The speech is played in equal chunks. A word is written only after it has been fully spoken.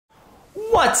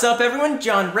What's up everyone,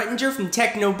 John Rettinger from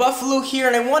TechnoBuffalo here,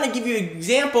 and I want to give you an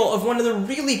example of one of the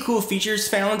really cool features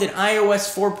found in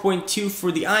iOS 4.2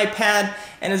 for the iPad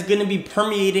and is going to be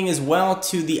permeating as well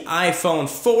to the iPhone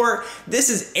 4. This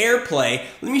is AirPlay.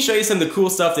 Let me show you some of the cool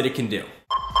stuff that it can do.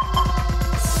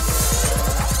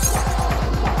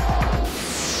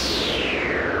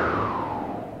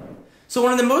 So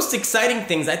one of the most exciting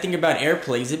things I think about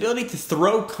AirPlay is the ability to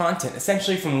throw content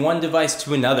essentially from one device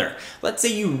to another. Let's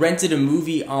say you rented a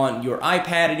movie on your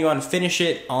iPad and you want to finish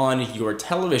it on your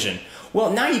television.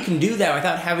 Well, now you can do that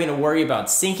without having to worry about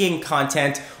syncing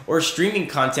content or streaming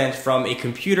content from a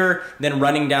computer, then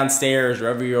running downstairs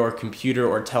wherever your computer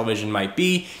or television might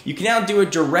be. You can now do it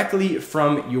directly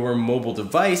from your mobile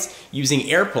device using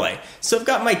AirPlay. So I've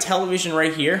got my television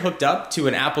right here hooked up to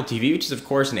an Apple TV, which is of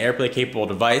course an AirPlay capable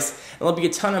device, and there'll be a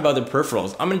ton of other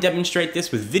peripherals. I'm going to demonstrate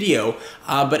this with video,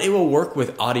 but it will work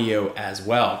with audio as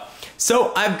well.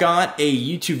 So I've got a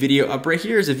YouTube video up right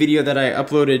here. It's a video that I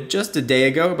uploaded just a day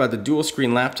ago about the dual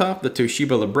screen laptop, the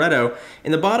Toshiba Libretto.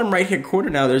 In the bottom right hand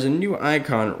corner now, there's a new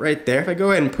icon right there. If I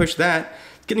go ahead and push that,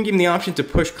 it's going to give me the option to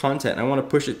push content. I want to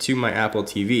push it to my Apple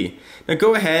TV. Now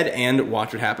go ahead and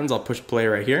watch what happens. I'll push play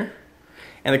right here.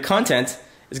 And the content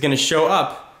is going to show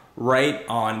up right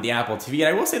on the Apple TV. And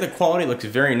I will say the quality looks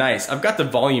very nice. I've got the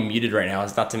volume muted right now.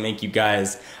 It's not to make you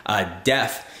guys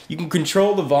deaf. You can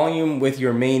control the volume with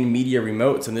your main media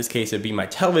remote, so in this case it'd be my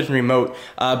television remote,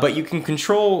 but you can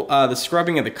control the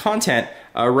scrubbing of the content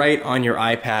right on your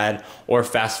iPad or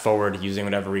fast forward using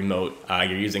whatever remote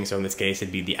you're using, so in this case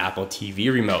it'd be the Apple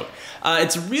TV remote.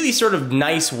 It's a really sort of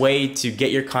nice way to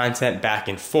get your content back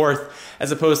and forth as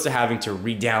opposed to having to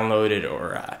re-download it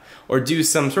or do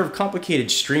some sort of complicated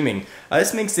streaming.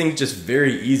 This makes things just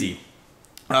very easy.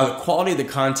 The quality of the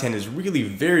content is really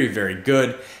very, very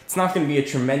good. It's not going to be a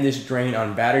tremendous drain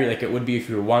on battery like it would be if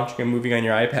you were watching a movie on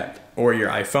your iPad or your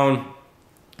iPhone.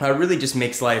 It really just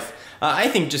makes life, I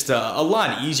think, just a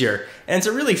lot easier. And it's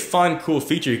a really fun, cool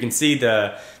feature. You can see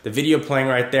the video playing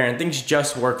right there, and things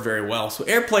just work very well. So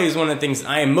AirPlay is one of the things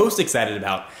I am most excited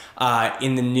about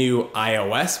in the new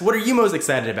iOS. What are you most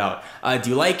excited about?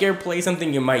 Do you like AirPlay,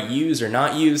 something you might use or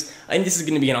not use? I think this is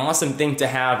going to be an awesome thing to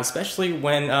have, especially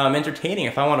when entertaining.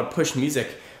 If I want to push music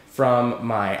from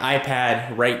my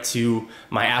iPad right to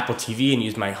my Apple TV and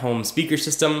use my home speaker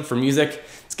system for music,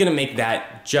 it's going to make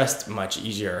that just much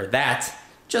easier, or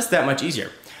just that much easier.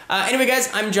 Anyway guys,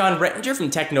 I'm John Rettinger from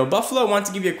TechnoBuffalo. I want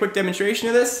to give you a quick demonstration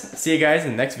of this. See you guys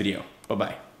in the next video.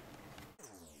 Bye-bye.